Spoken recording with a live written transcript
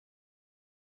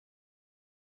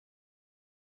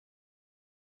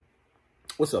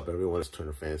What's up, everyone? It's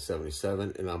Turner Fan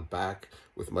 77, and I'm back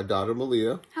with my daughter,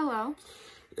 Malia. Hello.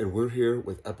 And we're here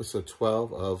with episode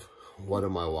 12 of What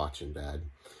Am I Watching, Dad?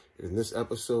 In this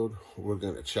episode, we're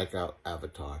going to check out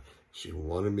Avatar. She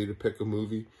wanted me to pick a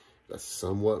movie that's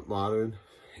somewhat modern,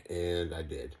 and I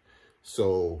did.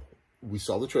 So, we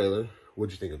saw the trailer.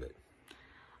 What'd you think of it?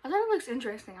 I thought it looks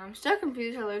interesting. I'm still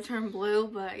confused how they turn blue,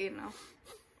 but you know.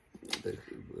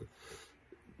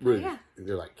 Really, yeah.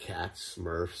 They're like cats,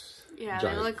 Smurfs. Yeah,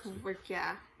 giant. they look like,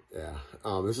 yeah. Yeah.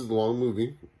 This is a long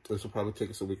movie. This will probably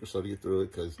take us a week or so to get through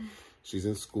it because she's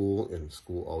in school, and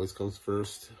school always comes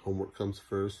first. Homework comes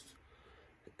first.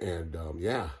 And,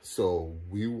 yeah. So,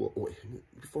 we will... Wait,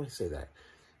 before I say that,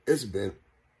 it's been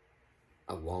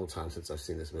a long time since I've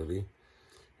seen this movie.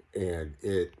 And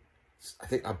I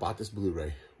think I bought this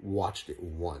Blu-ray, watched it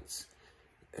once,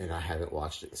 and I haven't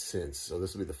watched it since. So,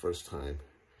 this will be the first time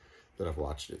that I've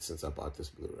watched it since I bought this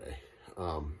Blu-ray.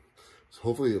 So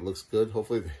hopefully it looks good.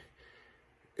 Hopefully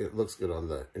it looks good on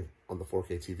the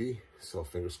 4K TV. So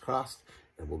fingers crossed,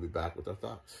 and we'll be back with our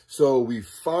thoughts. So we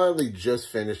finally just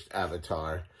finished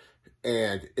Avatar,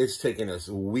 and it's taken us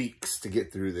weeks to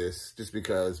get through this just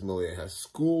because Malia has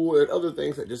school and other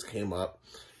things that just came up.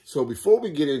 So before we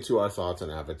get into our thoughts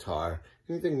on Avatar,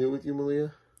 anything new with you,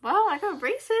 Malia? Well, I got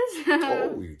braces.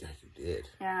 Oh, you did.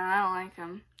 Yeah, I don't like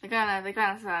them. They kind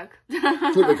of suck. They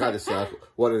kind of suck.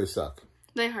 What did it suck?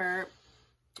 They hurt.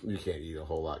 You can't eat a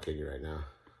whole lot, can you, right now?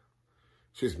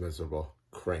 She's miserable,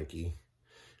 cranky.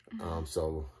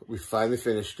 So we finally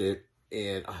finished it,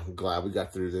 and I'm glad we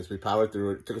got through this. We powered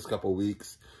through it. It took us a couple of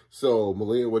weeks. So,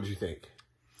 Malia, what did you think?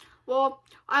 Well,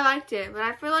 I liked it, but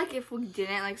I feel like if we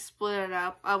didn't, like, split it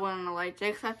up, I wouldn't have liked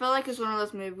it. Because I feel like it's one of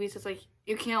those movies that's, like,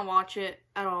 you can't watch it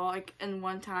at all, like, in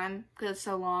one time, because it's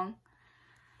so long.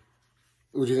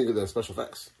 What did you think of the special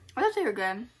effects? I thought they were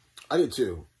good. I did,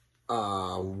 too.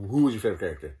 Who was your favorite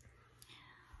character?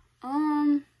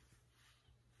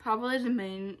 Probably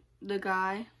the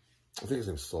guy. I think his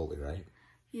name's Sully, right?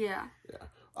 Yeah. Yeah.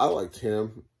 I liked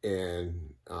him,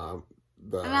 and And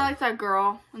I like that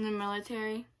girl in the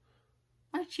military.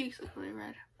 My cheeks look really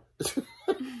red.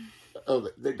 Oh,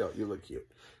 they don't. You look cute.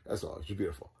 That's all. You're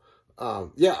beautiful.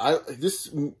 Yeah,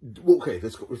 okay,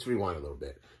 let's rewind a little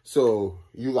bit. So,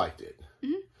 you liked it.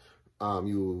 Mm-hmm.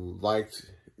 You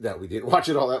liked that we didn't watch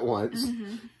it all at once.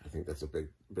 Mm-hmm. I think that's a big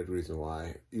reason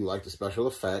why. You liked the special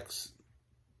effects.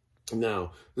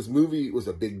 Now, this movie was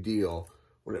a big deal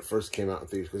when it first came out in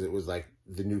theaters because it was like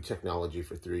the new technology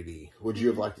for 3D. Would you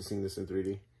have liked to see this in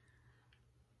 3D?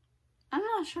 I'm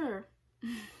not sure.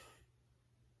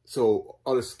 So,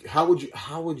 how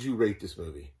would you rate this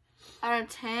movie? Out of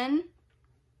 10,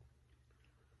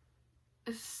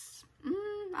 I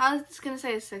was just gonna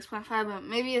say a 6.5, but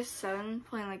maybe a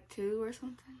 7.2 or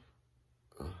something.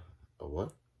 A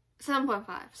what? 7.5.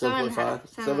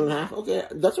 7.5? 7.5? Okay,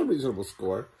 that's a reasonable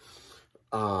score.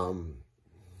 So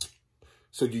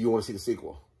do you want to see the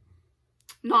sequel?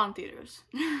 Not in theaters.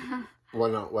 Why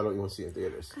not? Why don't you want to see it in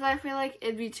theaters? Because I feel like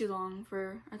it'd be too long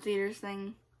for a theaters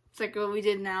thing. It's like what we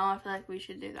did now. I feel like we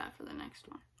should do that for the next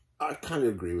one. I kind of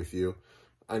agree with you.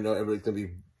 I know everybody's going to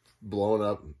be blowing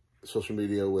up social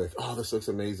media with, oh, this looks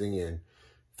amazing in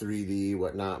 3D,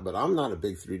 whatnot. But I'm not a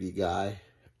big 3D guy.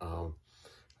 I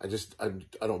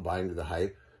don't buy into the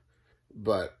hype.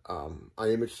 But I am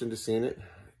interested in seeing it.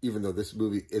 Even though this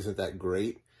movie isn't that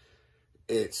great,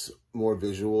 it's more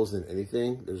visuals than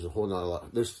anything. There's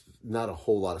not a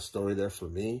whole lot of story there for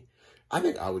me. I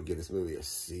think I would give this movie a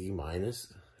C-,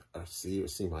 a C or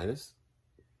C-.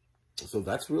 So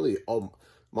that's really all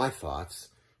my thoughts.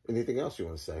 Anything else you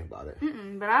want to say about it?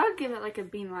 But I would give it like a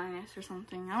B- or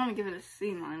something. I want to give it a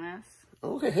C-.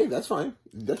 Okay, hey, that's fine.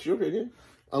 That's your opinion.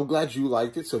 I'm glad you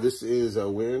liked it. So this is a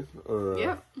win?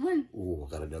 Yep, win. Ooh,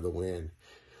 got another win.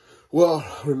 Well,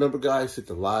 remember, guys, hit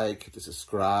the like, hit the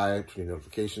subscribe, turn your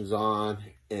notifications on,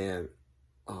 and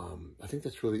I think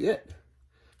that's really it.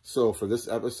 So for this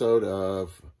episode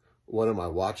of What Am I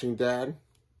Watching, Dad?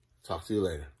 Talk to you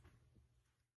later.